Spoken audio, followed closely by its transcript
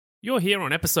You're here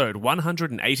on episode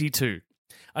 182,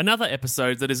 another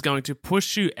episode that is going to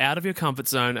push you out of your comfort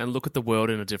zone and look at the world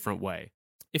in a different way.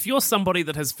 If you're somebody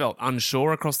that has felt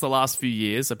unsure across the last few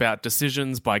years about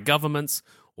decisions by governments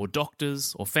or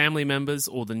doctors or family members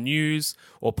or the news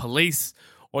or police,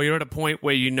 or you're at a point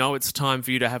where you know it's time for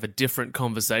you to have a different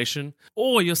conversation,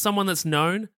 or you're someone that's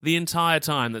known the entire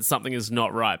time that something is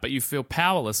not right, but you feel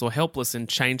powerless or helpless in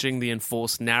changing the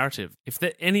enforced narrative. If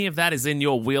any of that is in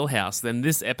your wheelhouse, then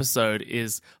this episode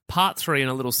is part 3 in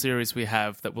a little series we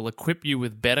have that will equip you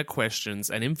with better questions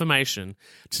and information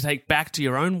to take back to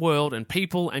your own world and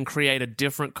people and create a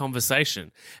different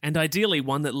conversation, and ideally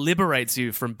one that liberates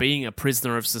you from being a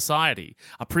prisoner of society,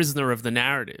 a prisoner of the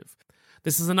narrative.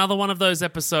 This is another one of those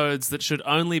episodes that should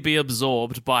only be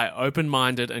absorbed by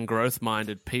open-minded and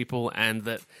growth-minded people, and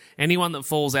that anyone that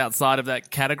falls outside of that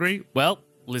category, well,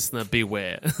 listener,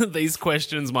 beware. These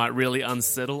questions might really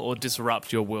unsettle or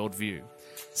disrupt your worldview.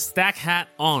 Stack hat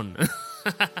on.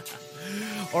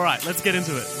 All right, let's get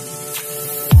into it.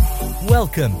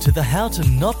 Welcome to the How to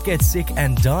Not Get Sick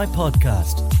and Die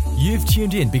podcast. You've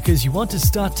tuned in because you want to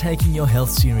start taking your health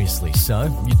seriously, so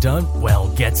you don't, well,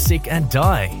 get sick and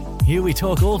die. Here we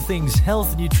talk all things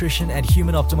health, nutrition, and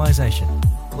human optimization.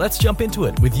 Let's jump into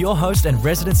it with your host and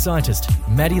resident scientist,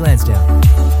 Maddie Lansdowne.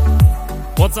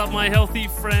 What's up, my healthy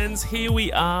friends? Here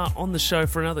we are on the show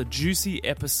for another juicy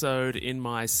episode in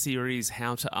my series,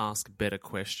 How to Ask Better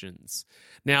Questions.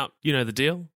 Now, you know the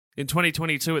deal. In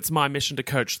 2022, it's my mission to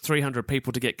coach 300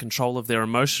 people to get control of their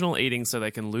emotional eating so they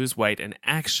can lose weight and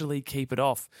actually keep it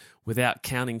off without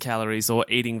counting calories or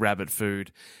eating rabbit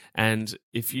food. And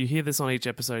if you hear this on each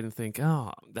episode and think,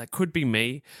 oh, that could be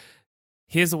me,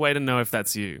 here's a way to know if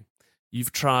that's you.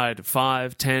 You've tried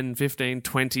 5, 10, 15,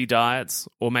 20 diets,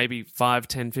 or maybe 5,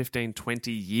 10, 15,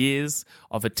 20 years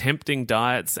of attempting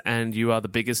diets, and you are the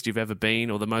biggest you've ever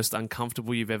been or the most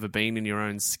uncomfortable you've ever been in your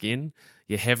own skin.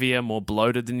 You're heavier, more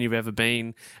bloated than you've ever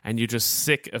been, and you're just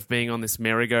sick of being on this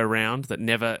merry-go-round that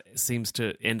never seems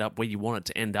to end up where you want it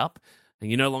to end up. And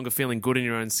you're no longer feeling good in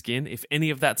your own skin. If any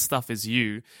of that stuff is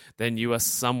you, then you are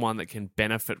someone that can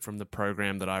benefit from the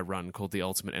program that I run called the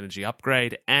Ultimate Energy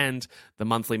Upgrade and the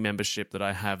monthly membership that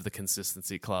I have, the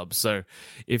Consistency Club. So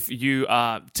if you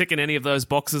are ticking any of those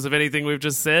boxes of anything we've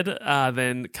just said,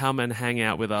 then come and hang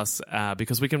out with us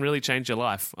because we can really change your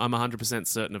life. I'm 100%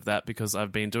 certain of that because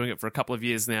I've been doing it for a couple of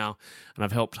years now, and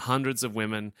I've helped hundreds of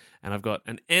women, and I've got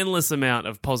an endless amount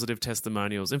of positive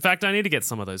testimonials. In fact, I need to get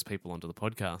some of those people onto the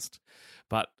podcast.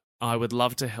 But I would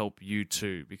love to help you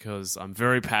too, because I'm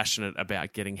very passionate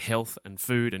about getting health and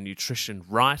food and nutrition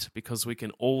right, because we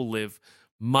can all live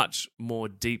much more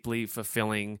deeply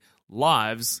fulfilling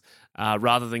lives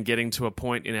rather than getting to a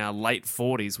point in our late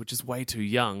 40s, which is way too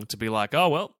young, to be like, oh,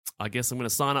 well, I guess I'm going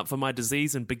to sign up for my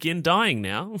disease and begin dying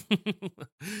now.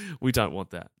 We don't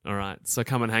want that, all right? So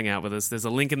come and hang out with us. There's a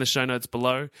link in the show notes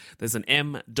below. There's an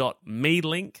m.me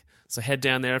link. So head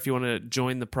down there if you want to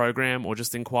join the program or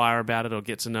just inquire about it or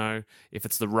get to know if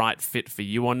it's the right fit for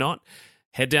you or not.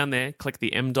 Head down there, click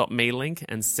the m.me link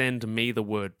and send me the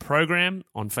word program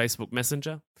on Facebook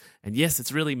Messenger. And yes,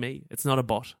 it's really me. It's not a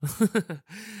bot.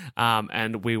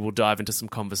 And we will dive into some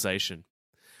conversation.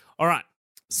 All right.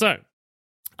 So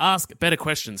ask better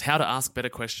questions, how to ask better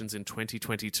questions in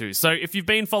 2022. So if you've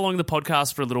been following the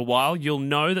podcast for a little while, you'll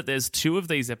know that there's 2 of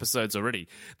these episodes already.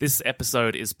 This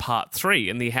episode is part 3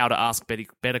 in the How to Ask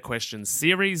Better Questions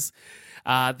series.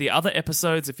 The other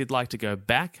episodes, if you'd like to go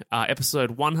back, are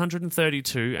episode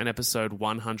 132 and episode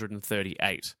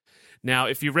 138. Now,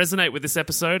 if you resonate with this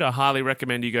episode, I highly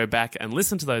recommend you go back and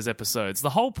listen to those episodes. The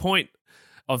whole point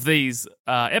of these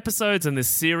episodes and this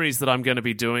series that I'm going to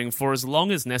be doing for as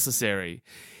long as necessary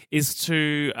is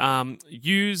to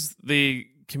use the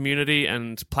community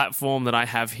and platform that I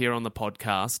have here on the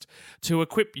podcast to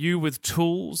equip you with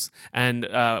tools and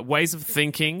ways of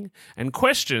thinking and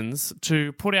questions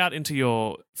to put out into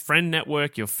your friend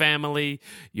network, your family,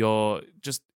 your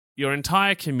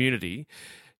entire community,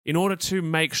 in order to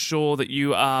make sure that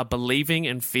you are believing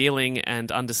and feeling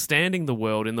and understanding the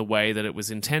world in the way that it was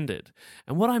intended.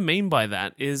 And what I mean by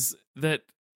that is that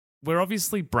we're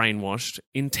obviously brainwashed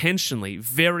intentionally,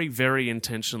 very, very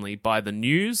intentionally, by the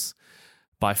news,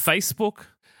 by Facebook,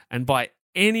 and by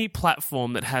any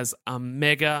platform that has a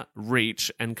mega reach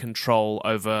and control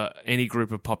over any group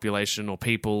of population or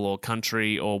people or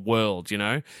country or world, you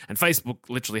know? And Facebook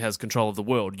literally has control of the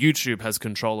world. YouTube has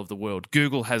control of the world.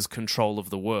 Google has control of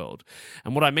the world.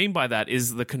 And what I mean by that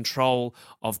is the control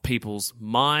of people's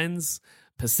minds,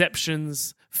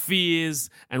 perceptions, fears,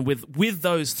 and with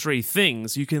those 3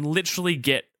 things, you can literally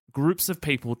get groups of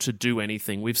people to do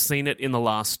anything. We've seen it in the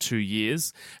last 2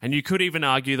 years, and you could even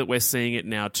argue that we're seeing it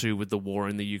now too with the war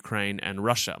in the Ukraine and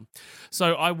Russia.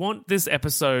 So I want this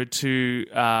episode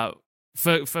to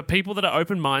for people that are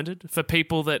open-minded, for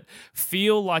people that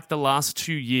feel like the last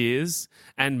 2 years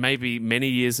and maybe many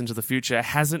years into the future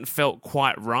hasn't felt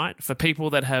quite right, for people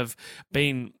that have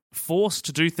been forced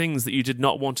to do things that you did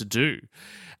not want to do.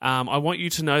 I want you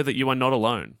to know that you are not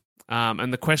alone.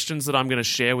 And the questions that I'm going to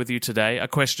share with you today are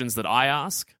questions that I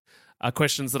ask, are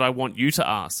questions that I want you to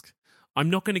ask. I'm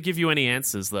not going to give you any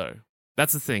answers, though.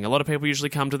 That's the thing. A lot of people usually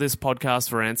come to this podcast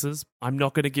for answers. I'm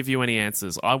not going to give you any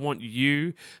answers. I want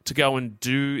you to go and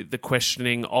do the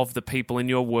questioning of the people in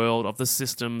your world, of the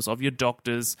systems, of your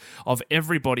doctors, of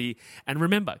everybody. And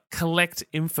remember, collect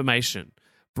information.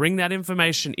 Bring that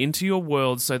information into your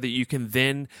world so that you can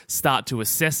then start to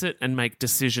assess it and make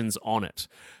decisions on it.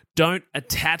 Don't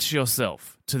attach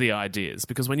yourself to the ideas,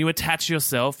 because when you attach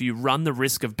yourself, you run the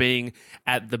risk of being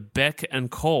at the beck and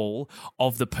call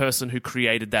of the person who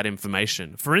created that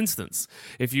information. For instance,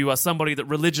 if you are somebody that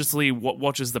religiously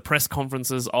watches the press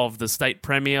conferences of the state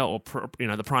premier or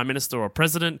the prime minister or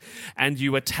president, and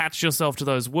you attach yourself to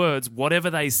those words, whatever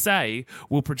they say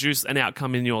will produce an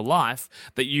outcome in your life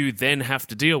that you then have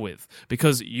to deal with,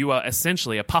 because you are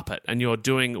essentially a puppet and you're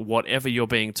doing whatever you're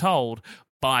being told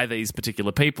by these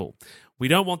particular people. We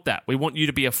don't want that. We want you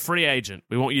to be a free agent.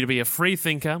 We want you to be a free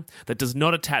thinker that does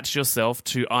not attach yourself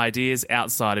to ideas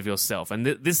outside of yourself. And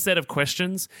this set of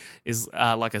questions is,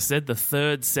 like I said, the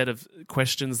third set of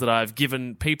questions that I've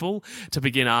given people to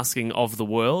begin asking of the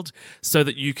world, so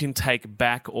that you can take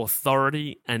back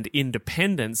authority and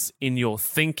independence in your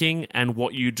thinking and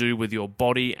what you do with your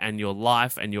body and your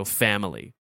life and your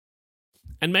family.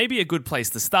 And maybe a good place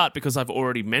to start, because I've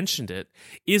already mentioned it,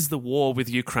 is the war with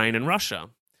Ukraine and Russia.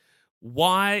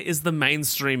 Why is the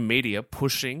mainstream media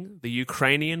pushing the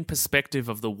Ukrainian perspective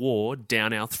of the war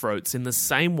down our throats in the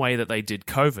same way that they did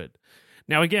COVID?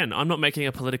 Now, again, I'm not making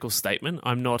a political statement.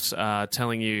 I'm not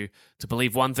telling you to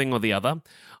believe one thing or the other.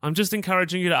 I'm just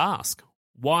encouraging you to ask,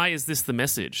 why is this the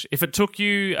message? If it took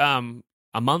you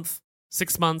a month,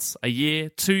 6 months, a year,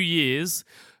 2 years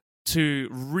to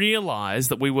realize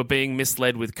that we were being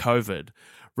misled with COVID,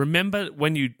 remember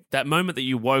that moment that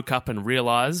you woke up and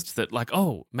realized that, like,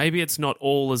 oh, maybe it's not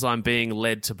all as I'm being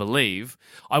led to believe.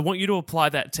 I want you to apply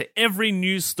that to every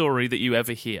news story that you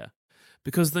ever hear,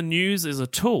 because the news is a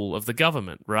tool of the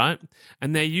government, right?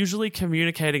 And they're usually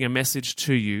communicating a message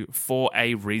to you for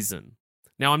a reason.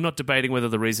 Now, I'm not debating whether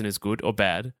the reason is good or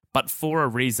bad, but for a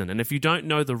reason. And if you don't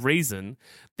know the reason,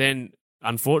 then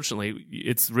unfortunately,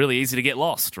 it's really easy to get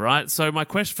lost, right? So my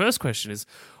first question is,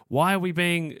 why are we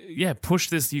being pushed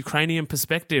this Ukrainian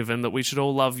perspective and that we should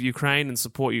all love Ukraine and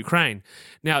support Ukraine?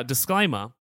 Now,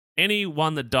 disclaimer,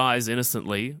 anyone that dies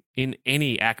innocently in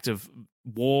any act of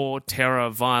war, terror,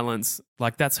 violence,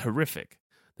 like, that's horrific.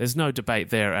 There's no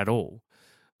debate there at all.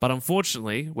 But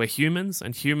unfortunately, we're humans,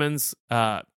 and humans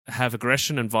have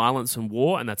aggression and violence and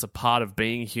war, and that's a part of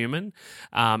being human.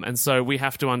 And so we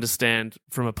have to understand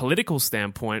from a political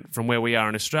standpoint, from where we are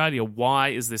in Australia, why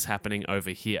is this happening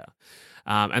over here?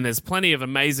 And there's plenty of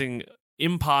amazing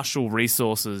impartial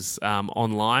resources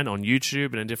online, on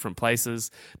YouTube and in different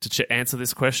places to answer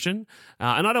this question.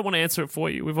 And I don't want to answer it for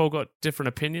you. We've all got different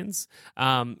opinions.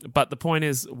 But the point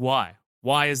is, why?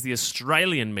 Why is the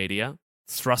Australian media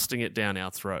thrusting it down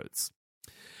our throats?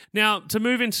 Now, to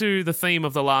move into the theme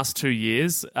of the last 2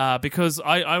 years, because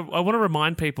I want to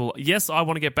remind people, yes, I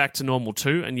want to get back to normal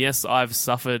too, and yes, I've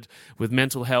suffered with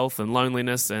mental health and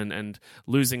loneliness and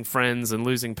losing friends and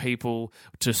losing people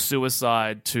to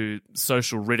suicide, to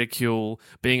social ridicule,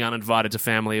 being uninvited to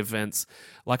family events.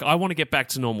 Like, I want to get back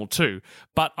to normal too,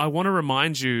 but I want to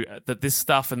remind you that this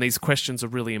stuff and these questions are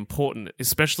really important,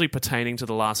 especially pertaining to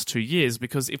the last 2 years,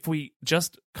 because if we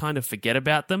just kind of forget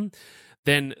about them,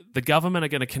 then the government are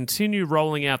going to continue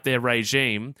rolling out their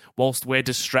regime whilst we're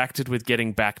distracted with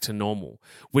getting back to normal,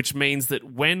 which means that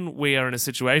when we are in a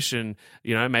situation,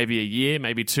 maybe a year,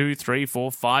 maybe 2, 3,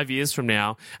 4, 5 years from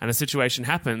now, and a situation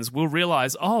happens, we'll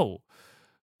realize, oh,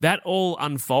 that all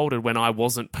unfolded when I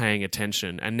wasn't paying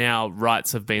attention, and now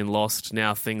rights have been lost,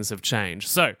 now things have changed.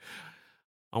 So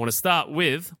I want to start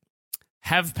with,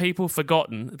 have people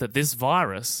forgotten that this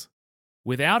virus,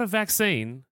 without a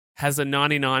vaccine, has a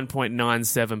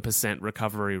 99.97%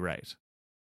 recovery rate?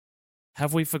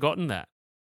 Have we forgotten that?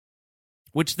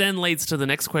 Which then leads to the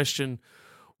next question.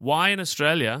 Why in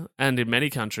Australia and in many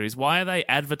countries, why are they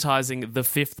advertising the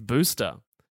 5th booster?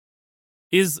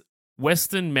 Is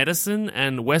Western medicine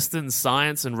and Western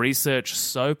science and research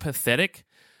so pathetic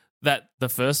that the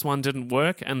first one didn't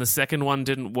work, and the second one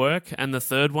didn't work, and the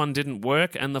third one didn't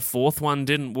work, and the fourth one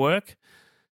didn't work.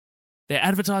 They're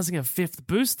advertising a fifth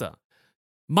booster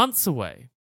months away.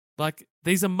 Like,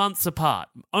 these are months apart,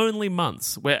 only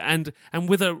months. And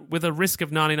with a risk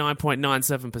of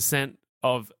 99.97%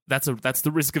 of that's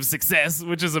the risk of success,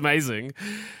 which is amazing.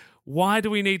 Why do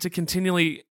we need to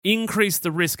continually increase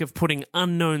the risk of putting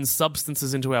unknown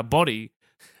substances into our body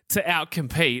to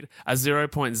outcompete a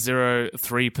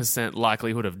 0.03%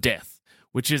 likelihood of death,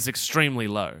 which is extremely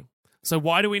low? So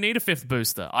why do we need a fifth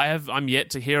booster? I'm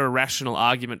yet to hear a rational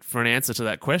argument for an answer to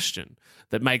that question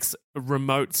that makes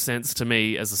remote sense to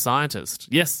me as a scientist.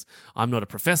 Yes, I'm not a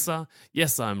professor.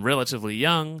 Yes, I'm relatively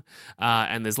young,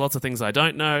 and there's lots of things I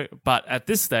don't know, but at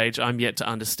this stage, I'm yet to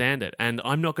understand it, and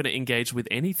I'm not going to engage with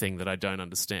anything that I don't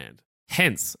understand.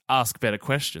 Hence, ask better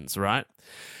questions, right?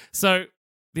 So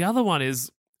the other one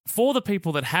is, for the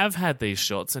people that have had these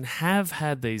shots and have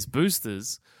had these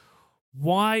boosters,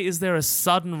 why is there a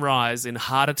sudden rise in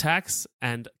heart attacks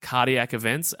and cardiac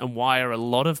events, and why are a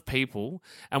lot of people,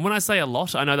 and when I say a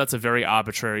lot, I know that's a very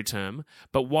arbitrary term,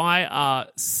 but why are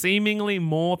seemingly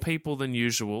more people than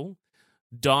usual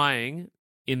dying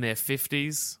in their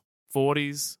 50s,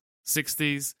 40s,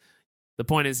 60s? The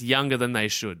point is younger than they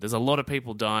should. There's a lot of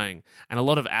people dying and a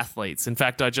lot of athletes. In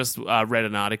fact, I just read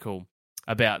an article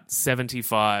about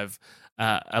 75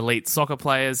 elite soccer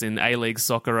players in A-League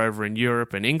soccer over in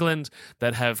Europe and England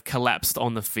that have collapsed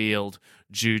on the field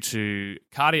due to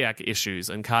cardiac issues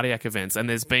and cardiac events. And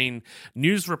there's been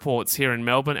news reports here in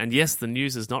Melbourne, and yes, the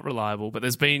news is not reliable, but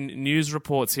there's been news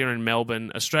reports here in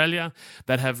Melbourne, Australia,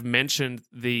 that have mentioned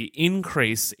the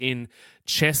increase in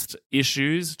chest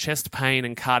issues, chest pain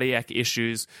and cardiac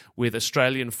issues with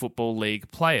Australian Football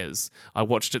League players. I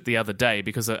watched it the other day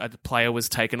because a player was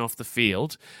taken off the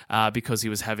field because he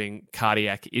was having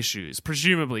cardiac issues,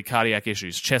 presumably cardiac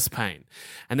issues, chest pain.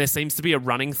 And there seems to be a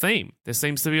running theme. There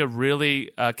seems to be a really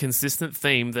consistent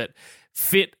theme that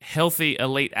fit, healthy,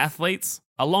 elite athletes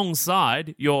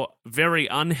alongside your very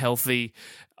unhealthy,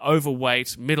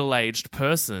 overweight, middle-aged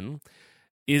person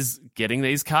is getting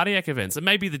these cardiac events. And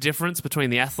maybe the difference between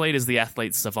the athlete is the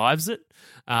athlete survives it,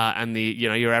 and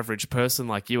your average person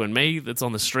like you and me that's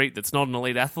on the street that's not an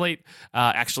elite athlete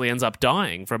actually ends up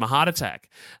dying from a heart attack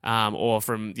or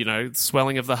from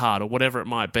swelling of the heart or whatever it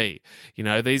might be.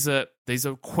 These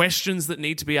are questions that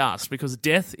need to be asked because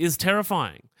death is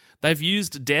terrifying. They've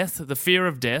used death, the fear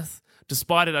of death,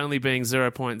 despite it only being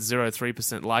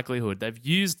 0.03% likelihood. They've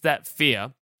used that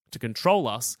fear to control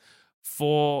us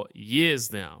for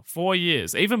years now, 4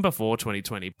 years, even before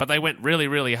 2020. But they went really,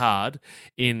 really hard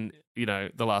in,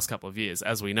 the last couple of years,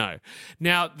 as we know.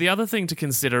 Now, the other thing to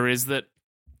consider is that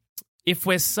if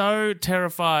we're so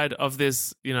terrified of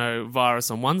this,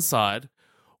 virus on one side,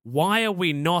 why are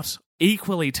we not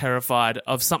equally terrified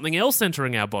of something else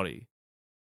entering our body?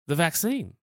 The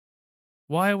vaccine.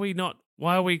 Why are we not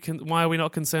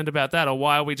concerned about that? Or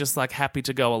why are we just happy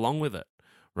to go along with it?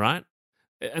 Right?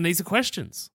 And these are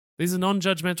questions. These are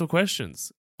non-judgmental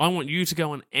questions. I want you to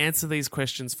go and answer these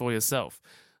questions for yourself.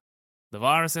 The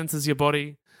virus enters your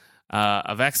body.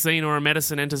 A vaccine or a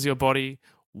medicine enters your body.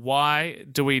 Why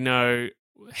do we know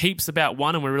heaps about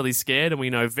one and we're really scared, and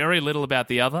we know very little about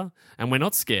the other and we're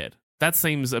not scared? That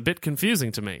seems a bit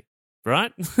confusing to me,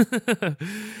 right?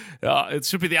 It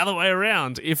should be the other way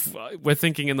around if we're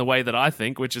thinking in the way that I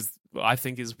think, which is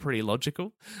pretty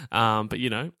logical. But,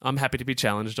 I'm happy to be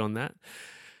challenged on that.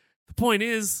 The point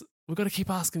is, we've got to keep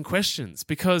asking questions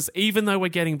because even though we're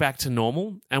getting back to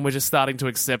normal and we're just starting to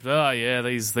accept,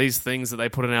 these things that they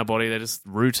put in our body, they're just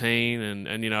routine.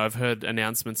 And I've heard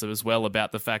announcements as well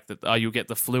about the fact that, you'll get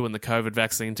the flu and the COVID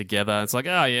vaccine together. It's like,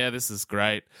 this is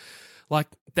great.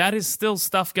 That is still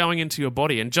stuff going into your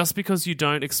body. And just because you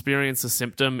don't experience a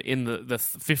symptom in the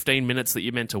 15 minutes that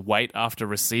you're meant to wait after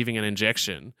receiving an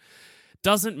injection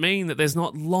doesn't mean that there's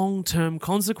not long-term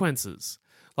consequences.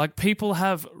 People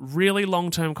have really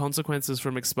long-term consequences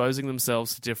from exposing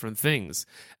themselves to different things.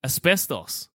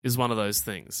 Asbestos is one of those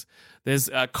things. There's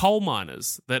coal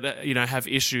miners that have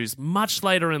issues much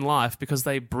later in life because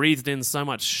they breathed in so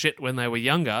much shit when they were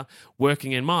younger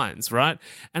working in mines, right?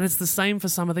 And it's the same for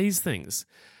some of these things.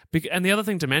 And the other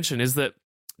thing to mention is that,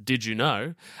 did you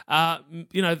know, in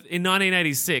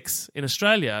 1986 in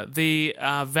Australia, the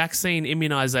vaccine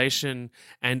immunisation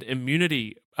and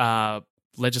immunity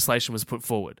legislation was put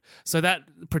forward. So that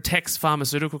protects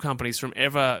pharmaceutical companies from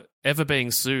ever being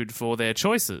sued for their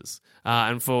choices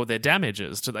and for their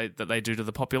damages that they do to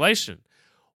the population.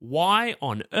 Why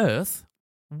on earth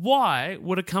Why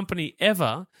would a company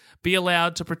ever be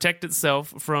allowed to protect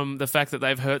itself from the fact that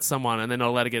they've hurt someone and they're not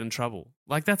allowed to get in trouble?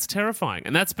 Like, that's terrifying.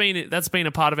 And that's been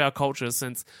a part of our culture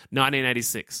since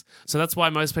 1986. So that's why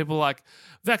most people are like,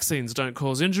 vaccines don't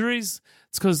cause injuries.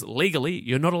 It's because legally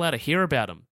you're not allowed to hear about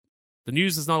them. The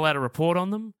news is not allowed to report on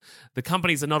them. The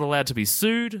companies are not allowed to be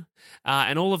sued.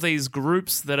 And all of these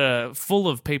groups that are full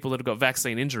of people that have got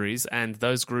vaccine injuries, and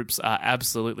those groups are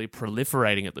absolutely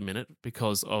proliferating at the minute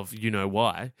because of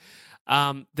why,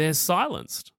 they're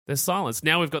silenced. They're silenced.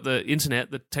 Now we've got the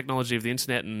internet, the technology of the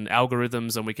internet and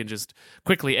algorithms, and we can just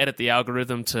quickly edit the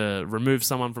algorithm to remove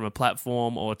someone from a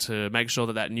platform or to make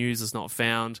sure that news is not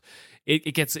found.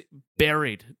 It gets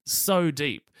buried so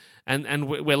deep. And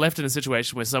we're left in a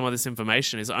situation where some of this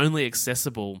information is only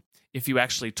accessible if you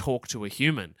actually talk to a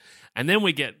human. And then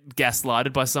we get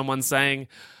gaslighted by someone saying,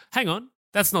 hang on,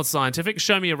 that's not scientific.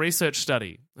 Show me a research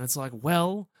study. And it's like,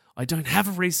 well, I don't have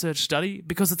a research study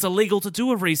because it's illegal to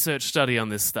do a research study on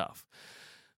this stuff.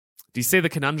 Do you see the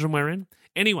conundrum we're in?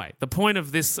 Anyway, the point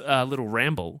of this little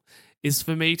ramble is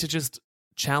for me to just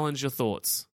challenge your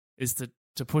thoughts, is to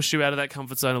push you out of that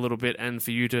comfort zone a little bit and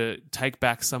for you to take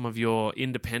back some of your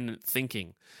independent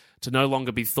thinking, to no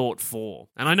longer be thought for.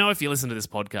 And I know if you listen to this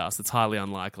podcast, it's highly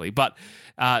unlikely, but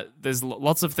there's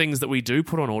lots of things that we do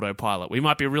put on autopilot. We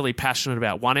might be really passionate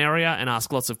about one area and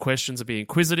ask lots of questions and be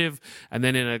inquisitive, and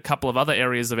then in a couple of other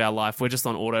areas of our life, we're just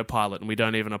on autopilot and we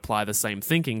don't even apply the same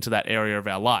thinking to that area of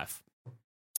our life.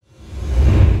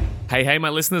 Hey, my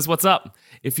listeners, what's up?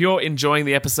 If you're enjoying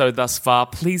the episode thus far,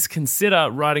 please consider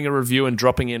writing a review and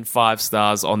dropping in 5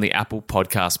 stars on the Apple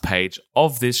Podcast page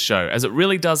of this show, as it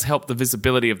really does help the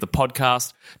visibility of the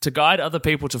podcast to guide other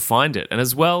people to find it. And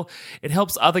as well, it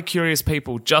helps other curious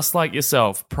people just like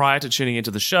yourself prior to tuning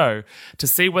into the show to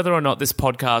see whether or not this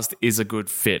podcast is a good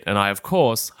fit. And I, of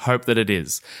course, hope that it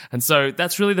is. And so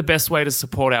that's really the best way to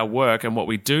support our work and what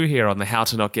we do here on the How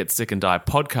to Not Get Sick and Die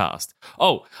podcast.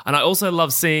 Oh, and I also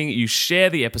love seeing you share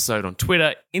the episode on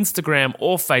Twitter, Instagram,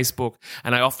 or Facebook,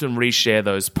 and I often reshare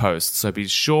those posts. So be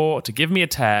sure to give me a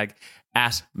tag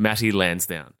at Matty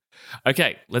Lansdowne.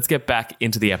 Okay, let's get back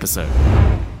into the episode.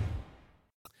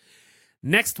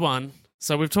 Next one.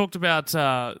 So we've talked about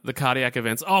the cardiac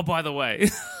events. Oh, by the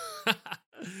way,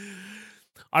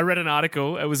 I read an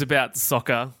article. It was about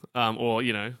soccer,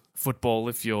 or football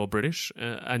if you're British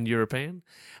and European,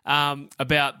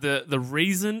 about the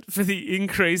reason for the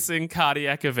increase in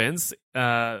cardiac events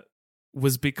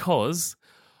was because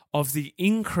of the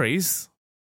increase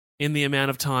in the amount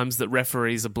of times that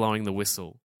referees are blowing the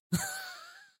whistle.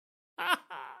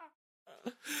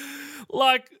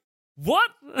 Like,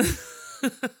 what?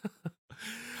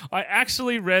 I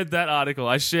actually read that article.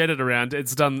 I shared it around.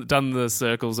 It's done the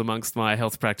circles amongst my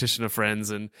health practitioner friends,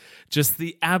 and just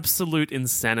the absolute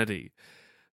insanity.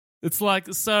 It's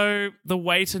like, so the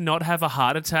way to not have a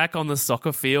heart attack on the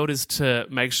soccer field is to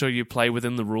make sure you play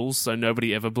within the rules so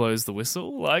nobody ever blows the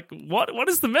whistle? Like, what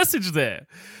is the message there?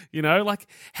 Like,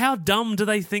 how dumb do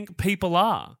they think people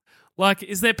are? Like,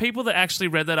 is there people that actually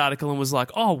read that article and was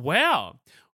like, oh, wow,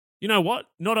 you know what?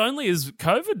 Not only is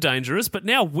COVID dangerous, but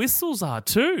now whistles are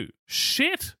too.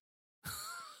 Shit.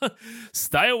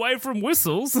 Stay away from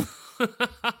whistles.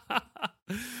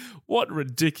 What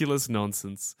ridiculous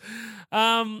nonsense.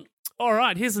 All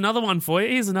right, here's another one for you.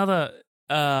 Here's another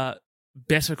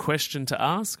better question to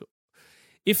ask.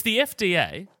 If the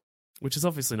FDA, which is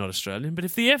obviously not Australian, but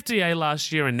if the FDA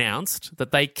last year announced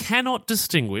that they cannot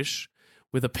distinguish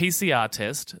with a PCR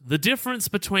test the difference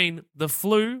between the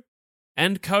flu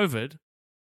and COVID,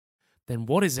 then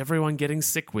what is everyone getting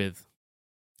sick with?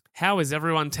 How is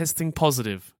everyone testing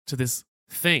positive to this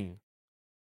thing?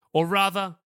 Or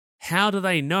rather, how do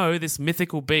they know this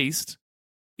mythical beast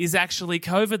is actually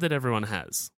COVID that everyone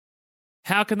has?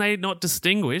 How can they not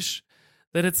distinguish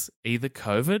that it's either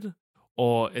COVID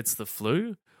or it's the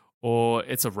flu or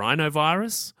it's a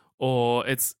rhinovirus or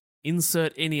it's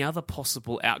insert any other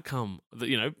possible outcome?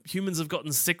 Humans have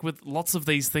gotten sick with lots of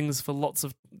these things for lots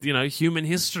of, human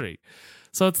history.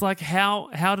 So it's like,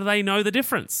 how do they know the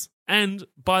difference? And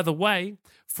by the way,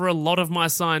 for a lot of my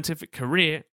scientific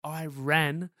career, I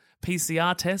ran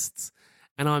PCR tests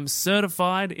and I'm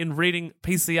certified in reading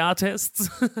PCR tests.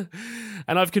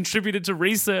 And I've contributed to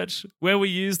research where we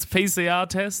used PCR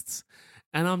tests.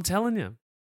 And I'm telling you,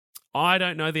 I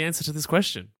don't know the answer to this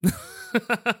question.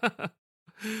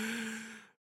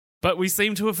 But we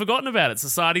seem to have forgotten about it.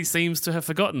 Society seems to have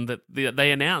forgotten that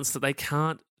they announced that they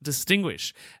can't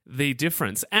distinguish the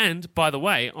difference. And by the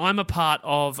way, I'm a part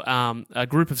of a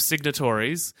group of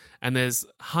signatories, and there's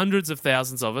hundreds of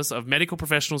thousands of us, of medical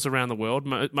professionals around the world,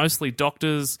 mostly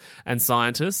doctors and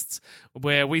scientists,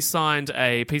 where we signed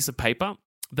a piece of paper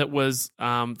that was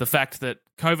the fact that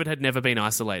COVID had never been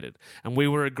isolated, and we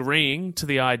were agreeing to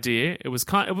the idea. It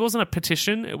wasn't a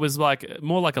petition; it was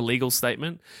more like a legal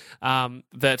statement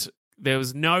that there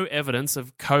was no evidence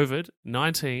of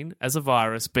COVID-19 as a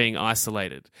virus being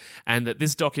isolated, and that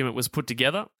this document was put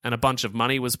together and a bunch of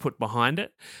money was put behind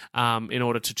it in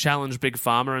order to challenge Big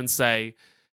Pharma and say,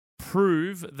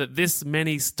 prove that this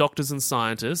many doctors and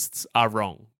scientists are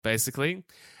wrong, basically.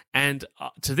 And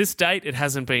to this date, it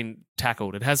hasn't been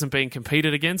tackled. It hasn't been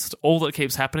competed against. All that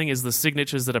keeps happening is the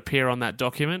signatures that appear on that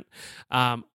document,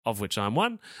 of which I'm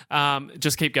one,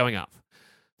 just keep going up.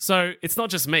 So it's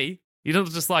not just me. You're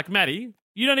not just like, Maddie,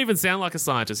 you don't even sound like a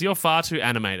scientist. You're far too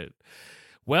animated.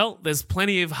 Well, there's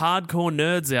plenty of hardcore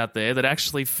nerds out there that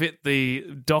actually fit the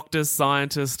doctor,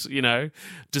 scientist,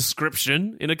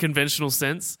 description in a conventional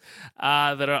sense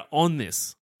that are on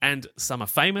this. And some are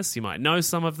famous. You might know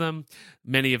some of them.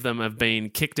 Many of them have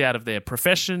been kicked out of their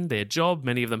profession, their job.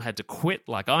 Many of them had to quit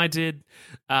like I did.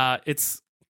 It's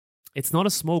not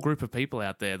a small group of people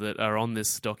out there that are on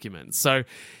this document. So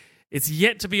it's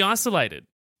yet to be isolated.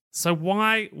 So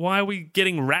why are we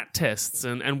getting rat tests,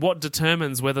 and what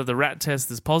determines whether the rat test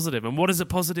is positive, and what is it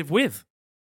positive with?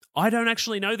 I don't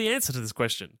actually know the answer to this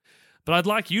question, but I'd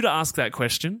like you to ask that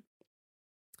question.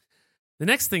 The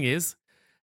next thing is,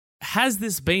 has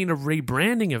this been a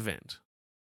rebranding event?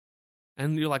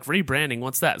 And you're like, rebranding,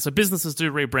 what's that? So businesses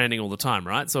do rebranding all the time,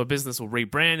 right? So a business will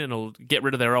rebrand and it'll get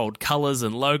rid of their old colors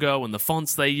and logo and the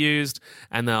fonts they used,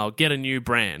 and they'll get a new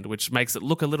brand, which makes it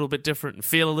look a little bit different and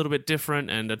feel a little bit different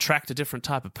and attract a different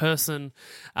type of person.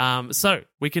 So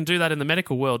we can do that in the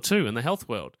medical world too, in the health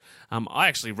world. I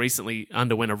actually recently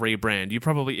underwent a rebrand. You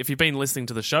probably, if you've been listening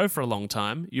to the show for a long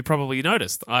time, you probably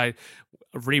noticed I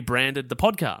rebranded the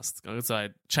podcast. So I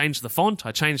changed the font,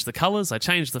 I changed the colors, I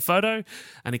changed the photo,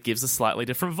 and it gives a slightly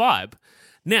different vibe.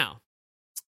 Now,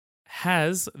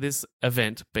 has this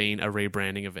event been a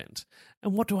rebranding event?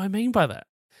 And what do I mean by that?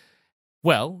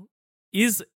 Well,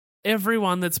 is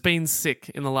everyone that's been sick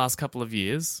in the last couple of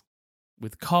years,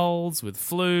 with colds, with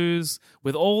flus,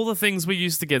 with all the things we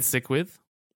used to get sick with,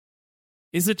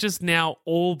 is it just now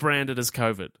all branded as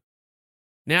COVID?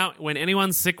 Now, when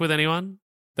anyone's sick with anyone,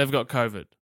 they've got COVID.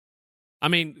 I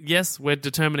mean, yes, we're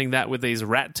determining that with these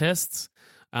rat tests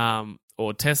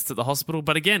or tests at the hospital.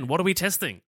 But again, what are we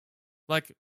testing?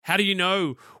 Like, how do you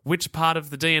know which part of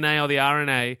the DNA or the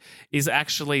RNA is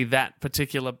actually that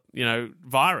particular,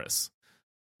 virus?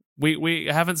 We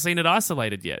haven't seen it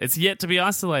isolated yet. It's yet to be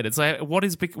isolated. So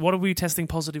what are we testing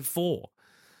positive for?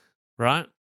 Right?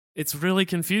 It's really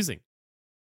confusing.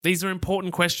 These are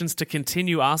important questions to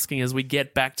continue asking as we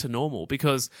get back to normal,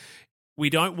 because we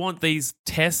don't want these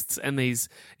tests and these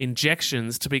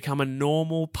injections to become a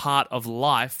normal part of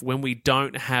life when we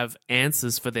don't have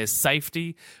answers for their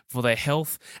safety, for their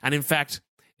health. And in fact,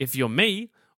 if you're me,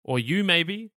 or you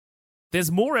maybe,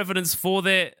 there's more evidence for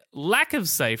their lack of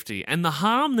safety and the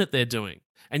harm that they're doing.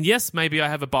 And yes, maybe I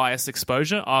have a bias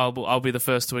exposure. I'll be the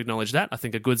first to acknowledge that. I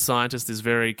think a good scientist is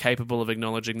very capable of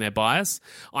acknowledging their bias.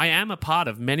 I am a part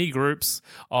of many groups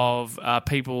of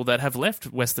people that have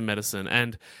left Western medicine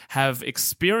and have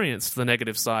experienced the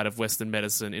negative side of Western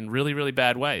medicine in really, really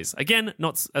bad ways. Again,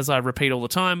 not as I repeat all the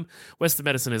time, Western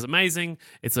medicine is amazing.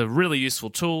 It's a really useful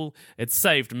tool. It's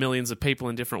saved millions of people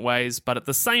in different ways. But at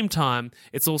the same time,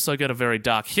 it's also got a very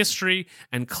dark history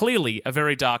and clearly a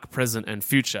very dark present and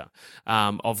future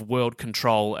of world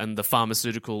control and the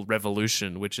pharmaceutical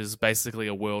revolution, which is basically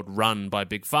a world run by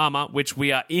Big Pharma, which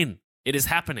we are in. It is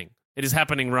happening. It is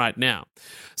happening right now.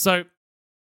 So,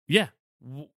 yeah,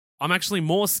 I'm actually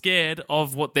more scared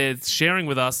of what they're sharing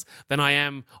with us than I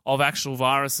am of actual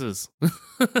viruses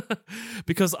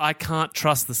because I can't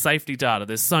trust the safety data.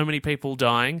 There's so many people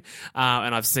dying,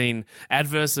 and I've seen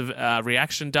adverse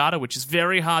reaction data, which is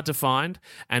very hard to find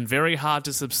and very hard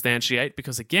to substantiate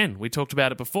because, again, we talked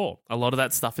about it before. A lot of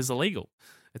that stuff is illegal.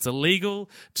 It's illegal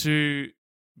to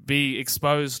be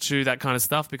exposed to that kind of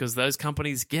stuff because those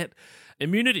companies get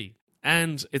immunity.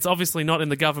 And it's obviously not in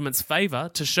the government's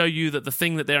favor to show you that the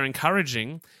thing that they're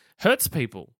encouraging hurts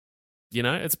people.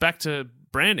 It's back to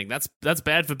branding. That's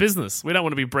bad for business. We don't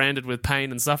want to be branded with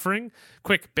pain and suffering.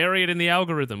 Quick, bury it in the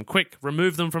algorithm. Quick,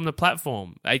 remove them from the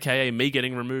platform, aka me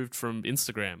getting removed from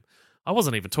Instagram. I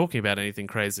wasn't even talking about anything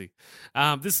crazy.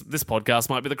 This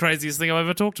podcast might be the craziest thing I've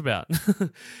ever talked about.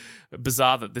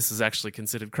 Bizarre that this is actually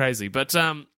considered crazy, but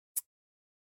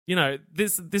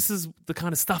this is the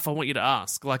kind of stuff I want you to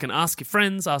ask. And ask your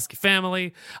friends, ask your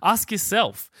family, ask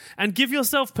yourself, and give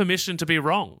yourself permission to be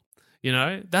wrong.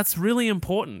 That's really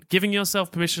important. Giving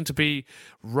yourself permission to be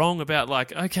wrong about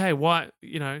okay, why,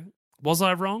 was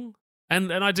I wrong?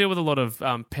 And I deal with a lot of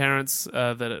parents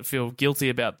that feel guilty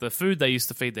about the food they used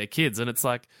to feed their kids. And it's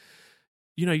like,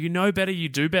 you know better, you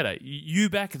do better. You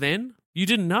back then, you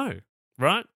didn't know,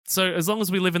 right? So as long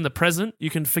as we live in the present, you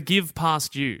can forgive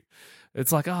past you.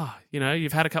 It's like,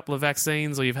 you've had a couple of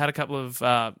vaccines, or you've had a couple of,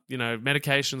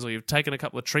 medications, or you've taken a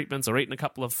couple of treatments, or eaten a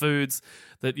couple of foods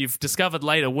that you've discovered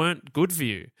later weren't good for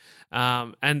you.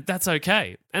 And that's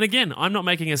okay. And again, I'm not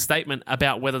making a statement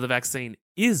about whether the vaccine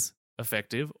is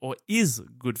effective or is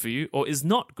good for you or is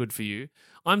not good for you.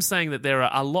 I'm saying that there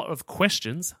are a lot of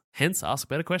questions, hence ask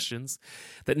better questions,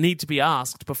 that need to be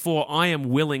asked before I am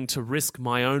willing to risk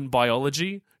my own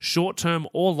biology, short-term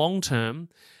or long-term,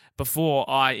 before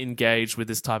I engage with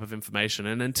this type of information.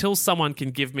 And until someone can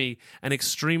give me an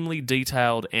extremely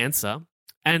detailed answer,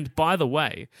 and by the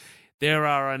way, there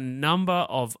are a number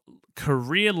of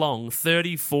career-long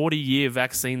 30, 40-year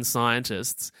vaccine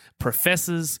scientists,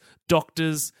 professors,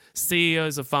 doctors,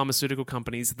 CEOs of pharmaceutical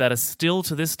companies that are still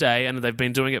to this day, and they've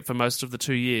been doing it for most of the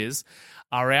 2 years,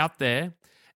 are out there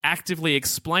actively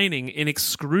explaining in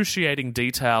excruciating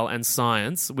detail and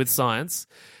science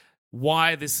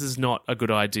why this is not a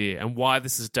good idea and why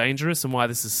this is dangerous and why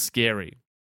this is scary.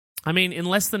 I mean, in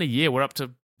less than a year, we're up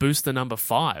to booster number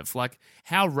 5. Like,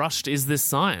 how rushed is this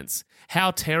science?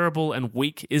 How terrible and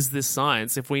weak is this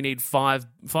science if we need five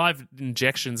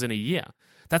injections in a year?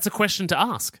 That's a question to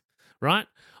ask, right?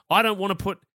 I don't want to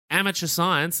put amateur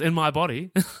science in my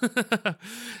body.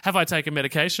 Have I taken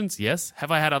medications? Yes.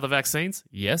 Have I had other vaccines?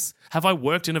 Yes. Have I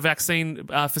worked in a vaccine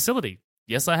facility?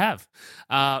 Yes, I have.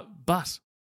 But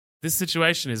this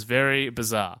situation is very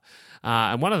bizarre.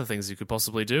 And one of the things you could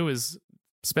possibly do is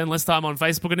spend less time on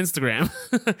Facebook and Instagram,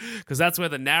 because that's where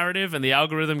the narrative and the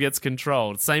algorithm gets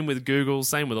controlled. Same with Google,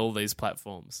 same with all these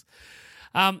platforms.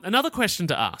 Another question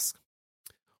to ask,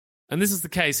 and this is the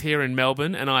case here in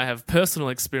Melbourne, and I have personal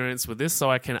experience with this, so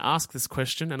I can ask this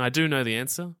question, and I do know the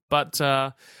answer, but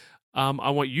I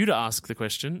want you to ask the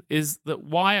question, is that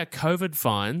why are COVID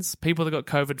fines, people that got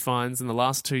COVID fines in the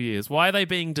last 2 years, why are they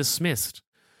being dismissed?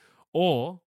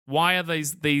 Or why are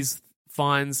these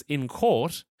fines in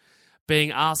court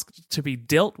being asked to be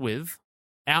dealt with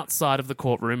outside of the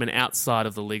courtroom and outside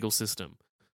of the legal system?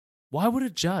 Why would a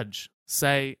judge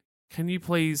say, can you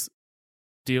please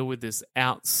deal with this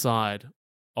outside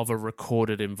of a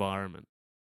recorded environment?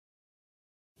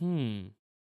 I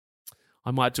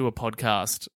might do a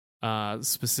podcast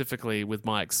specifically with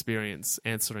my experience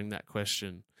answering that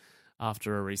question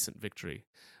after a recent victory.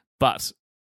 But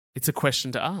it's a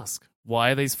question to ask.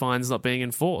 Why are these fines not being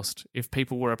enforced if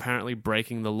people were apparently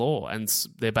breaking the law and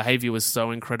their behavior was so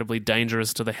incredibly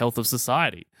dangerous to the health of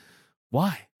society?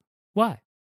 Why? Why?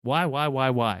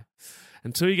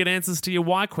 Until you get answers to your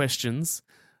why questions,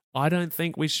 I don't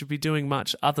think we should be doing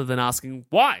much other than asking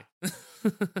why.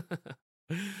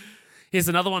 Here's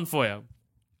another one for you.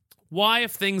 Why,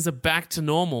 if things are back to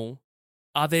normal,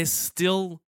 are there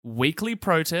still weekly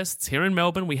protests? Here in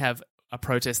Melbourne, we have a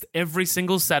protest every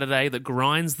single Saturday that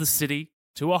grinds the city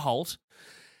to a halt.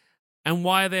 And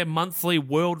why are there monthly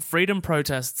world freedom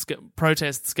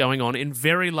protests going on in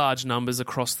very large numbers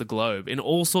across the globe, in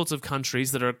all sorts of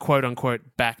countries that are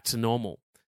quote-unquote back to normal?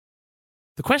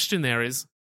 The question there is,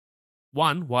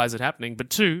 1, why is it happening? But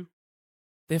 2,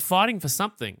 they're fighting for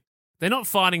something. They're not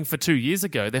fighting for 2 years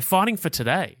ago. They're fighting for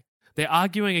today. They're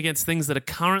arguing against things that are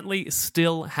currently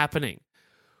still happening.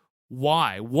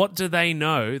 Why? What do they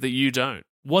know that you don't?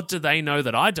 What do they know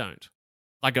that I don't?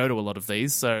 I go to a lot of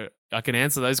these, so I can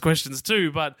answer those questions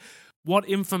too, but what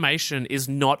information is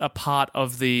not a part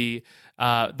of the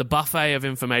buffet of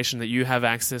information that you have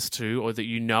access to or that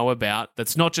you know about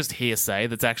that's not just hearsay,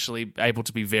 that's actually able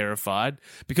to be verified?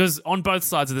 Because on both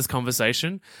sides of this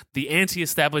conversation, the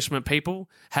anti-establishment people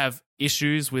have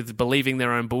issues with believing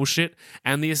their own bullshit,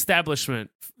 and the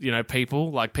establishment,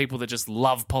 people, like people that just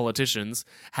love politicians,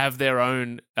 have their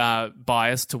own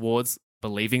bias towards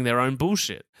believing their own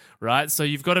bullshit, right? So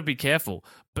you've got to be careful.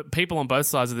 But people on both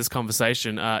sides of this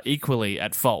conversation are equally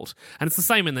at fault. And it's the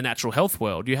same in the natural health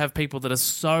world. You have people that are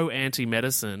so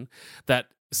anti-medicine that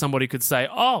somebody could say,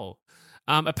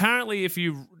 apparently if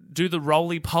you do the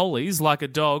roly-polies like a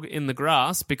dog in the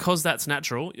grass, because that's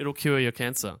natural, it'll cure your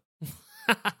cancer.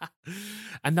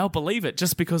 And they'll believe it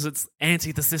just because it's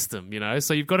anti the system,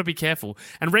 So you've got to be careful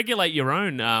and regulate your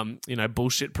own,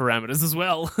 bullshit parameters as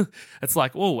well. It's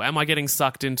like, am I getting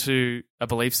sucked into a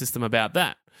belief system about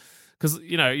that? Because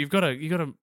you've got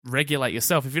to regulate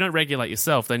yourself. If you don't regulate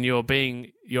yourself, then you're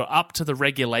up to the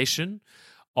regulation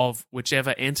of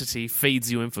whichever entity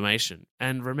feeds you information.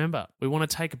 And remember, we want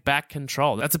to take back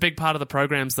control. That's a big part of the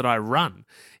programs that I run,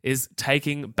 is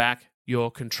taking back your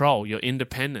control, your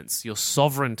independence, your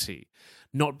sovereignty,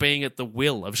 not being at the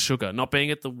will of sugar, not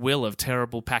being at the will of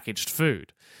terrible packaged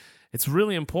food. It's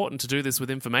really important to do this with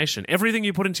information. Everything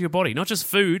you put into your body, not just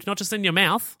food, not just in your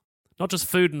mouth, not just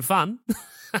food and fun,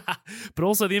 but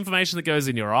also the information that goes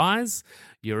in your eyes,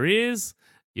 your ears,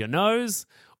 your nose,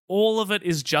 all of it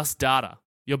is just data.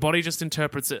 Your body just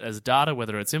interprets it as data,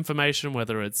 whether it's information,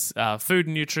 whether it's food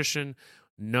and nutrition,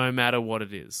 no matter what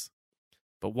it is.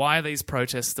 But why are these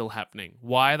protests still happening?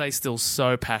 Why are they still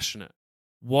so passionate?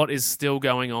 What is still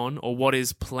going on, or what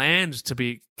is planned to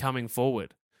be coming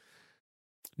forward?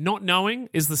 Not knowing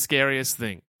is the scariest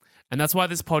thing. And that's why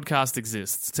this podcast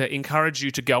exists, to encourage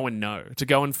you to go and know, to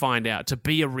go and find out, to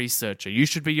be a researcher. You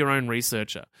should be your own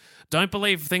researcher. Don't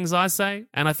believe things I say.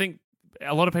 And I think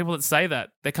a lot of people that say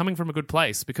that, they're coming from a good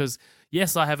place because,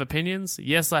 yes, I have opinions.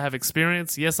 Yes, I have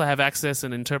experience. Yes, I have access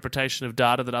and interpretation of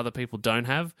data that other people don't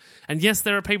have. And yes,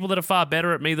 there are people that are far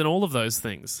better at me than all of those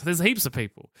things. There's heaps of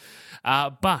people.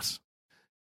 But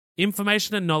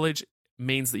information and knowledge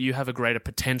means that you have a greater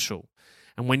potential.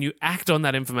 And when you act on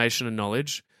that information and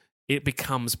knowledge, it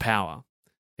becomes power.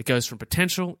 It goes from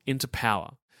potential into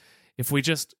power. If we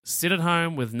just sit at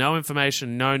home with no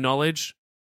information, no knowledge,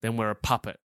 then we're a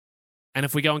puppet. And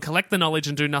if we go and collect the knowledge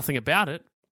and do nothing about it,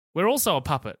 we're also a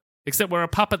puppet, except we're a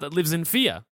puppet that lives in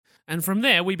fear. And from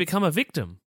there, we become a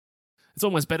victim. It's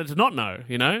almost better to not know,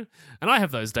 you know? And I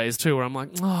have those days too where I'm like,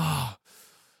 oh,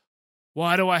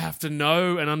 why do I have to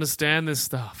know and understand this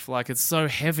stuff? Like, it's so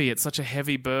heavy. It's such a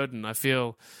heavy burden. I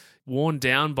feel worn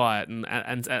down by it and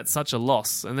at such a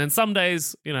loss. And then some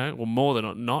days, you know, well, more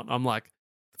than not, I'm like,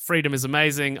 freedom is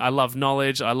amazing. I love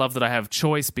knowledge. I love that I have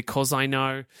choice because I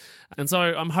know. And so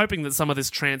I'm hoping that some of this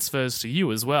transfers to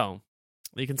you as well.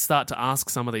 You can start to ask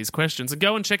some of these questions and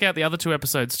go and check out the other two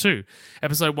episodes too.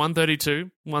 Episode 132,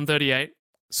 138,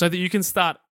 so that you can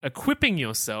start equipping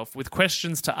yourself with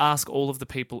questions to ask all of the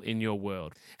people in your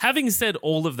world. Having said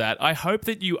all of that, I hope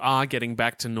that you are getting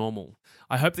back to normal.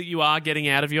 I hope that you are getting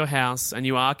out of your house and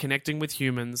you are connecting with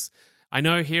humans. I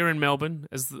know here in Melbourne,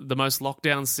 as the most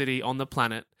lockdown city on the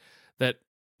planet, that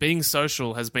being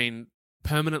social has been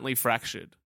permanently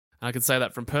fractured. And I can say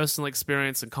that from personal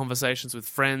experience and conversations with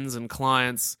friends and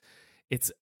clients.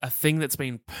 It's a thing that's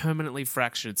been permanently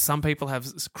fractured. Some people have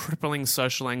crippling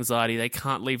social anxiety. They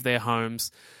can't leave their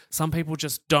homes. Some people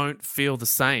just don't feel the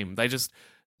same. They just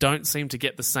don't seem to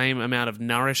get the same amount of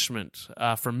nourishment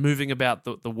from moving about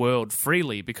the world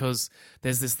freely because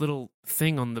there's this little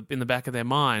thing in the back of their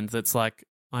mind that's like,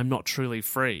 I'm not truly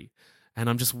free and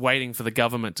I'm just waiting for the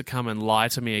government to come and lie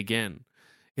to me again.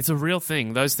 It's a real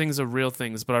thing. Those things are real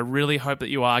things, but I really hope that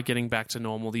you are getting back to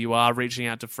normal, that you are reaching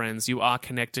out to friends, you are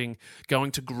connecting,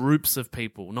 going to groups of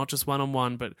people, not just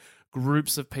one-on-one, but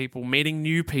groups of people, meeting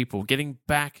new people, getting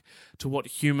back to what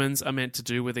humans are meant to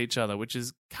do with each other, which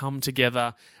is come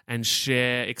together and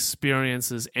share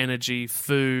experiences, energy,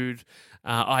 food,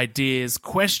 ideas,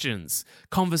 questions,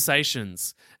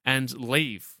 conversations, and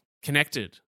leave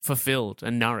connected, fulfilled,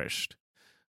 and nourished.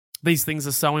 These things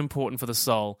are so important for the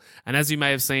soul. And as you may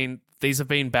have seen, these have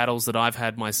been battles that I've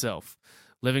had myself.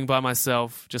 Living by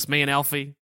myself, just me and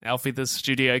Alfie the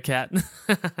studio cat.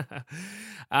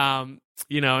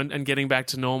 You know, and getting back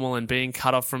to normal and being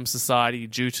cut off from society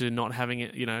due to not having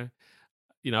it, you know,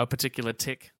 a particular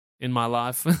tick in my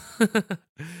life.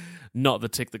 Not the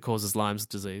tick that causes Lyme's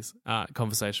disease.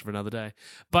 Conversation for another day.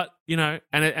 But, you know,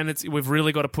 and we've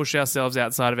really got to push ourselves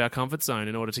outside of our comfort zone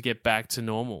in order to get back to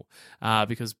normal,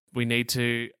 because we need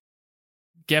to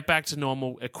get back to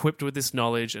normal, equipped with this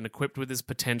knowledge and equipped with this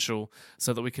potential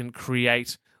so that we can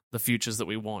create the futures that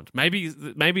we want.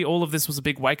 Maybe all of this was a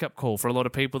big wake-up call for a lot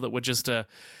of people that were just a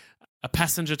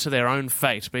passenger to their own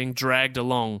fate, being dragged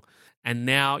along. And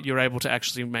now you're able to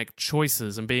actually make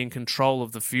choices and be in control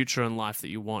of the future and life that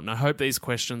you want. And I hope these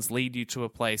questions lead you to a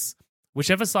place,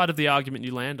 whichever side of the argument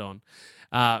you land on,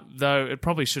 though it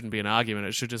probably shouldn't be an argument.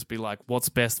 It should just be like, what's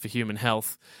best for human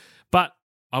health? But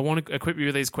I want to equip you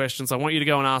with these questions. I want you to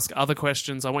go and ask other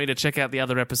questions. I want you to check out the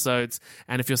other episodes.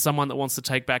 And if you're someone that wants to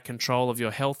take back control of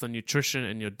your health and nutrition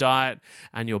and your diet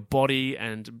and your body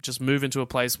and just move into a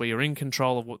place where you're in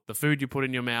control of what the food you put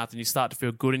in your mouth and you start to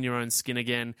feel good in your own skin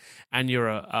again, and you're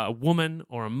a woman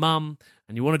or a mum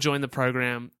and you want to join the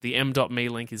program, the m.me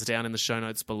link is down in the show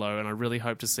notes below, and I really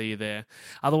hope to see you there.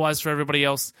 Otherwise, for everybody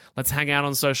else, let's hang out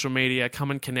on social media, come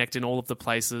and connect in all of the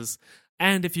places.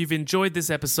 And if you've enjoyed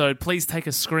this episode, please take a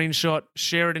screenshot,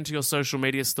 share it into your social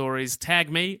media stories,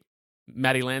 tag me,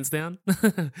 Matty Lansdowne.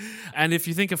 And if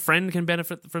you think a friend can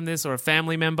benefit from this, or a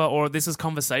family member, or this is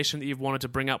conversation that you've wanted to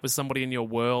bring up with somebody in your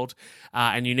world,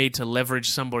 and you need to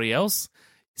leverage somebody else,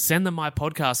 send them my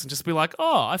podcast and just be like,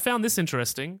 oh, I found this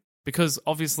interesting. Because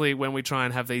obviously when we try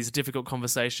and have these difficult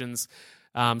conversations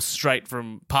straight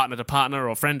from partner to partner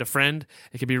or friend to friend,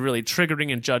 it can be really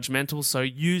triggering and judgmental. So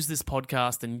use this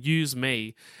podcast and use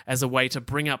me as a way to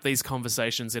bring up these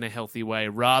conversations in a healthy way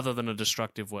rather than a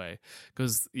destructive way.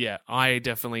 Because, I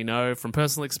definitely know from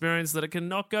personal experience that it can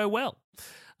not go well.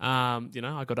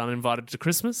 I got uninvited to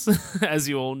Christmas, as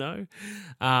you all know.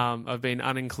 I've been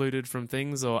unincluded from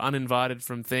things or uninvited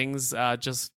from things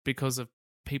just because of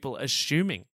people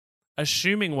assuming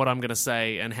what I'm going to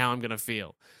say and how I'm going to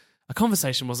feel. A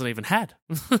conversation wasn't even had.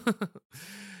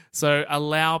 So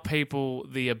allow people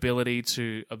the ability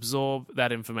to absorb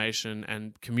that information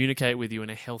and communicate with you in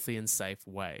a healthy and safe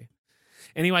way.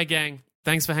 Anyway, gang,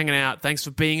 thanks for hanging out. Thanks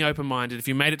for being open-minded. If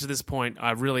you made it to this point,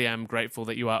 I really am grateful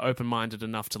that you are open-minded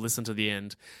enough to listen to the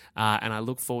end. And I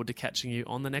look forward to catching you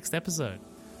on the next episode.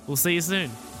 We'll see you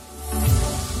soon.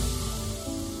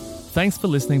 Thanks for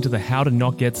listening to the How to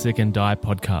Not Get Sick and Die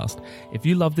podcast. If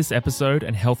you love this episode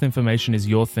and health information is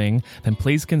your thing, then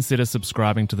please consider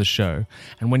subscribing to the show.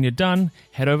 And when you're done,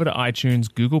 head over to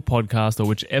iTunes, Google Podcast, or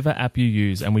whichever app you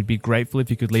use, and we'd be grateful if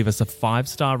you could leave us a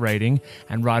 5-star rating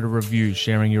and write a review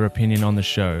sharing your opinion on the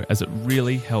show, as it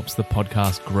really helps the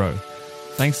podcast grow.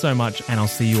 Thanks so much, and I'll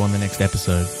see you on the next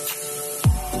episode.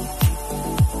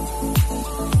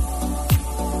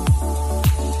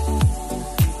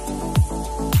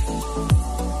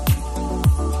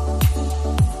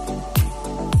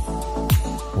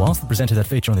 Whilst the presenter that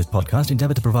feature on this podcast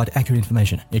endeavour to provide accurate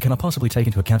information, it cannot possibly take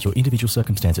into account your individual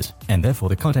circumstances, and therefore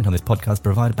the content on this podcast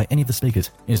provided by any of the speakers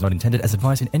is not intended as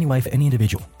advice in any way for any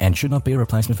individual, and should not be a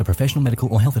replacement for professional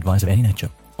medical or health advice of any nature.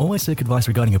 Always seek advice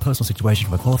regarding your personal situation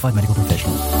from a qualified medical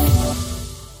professional.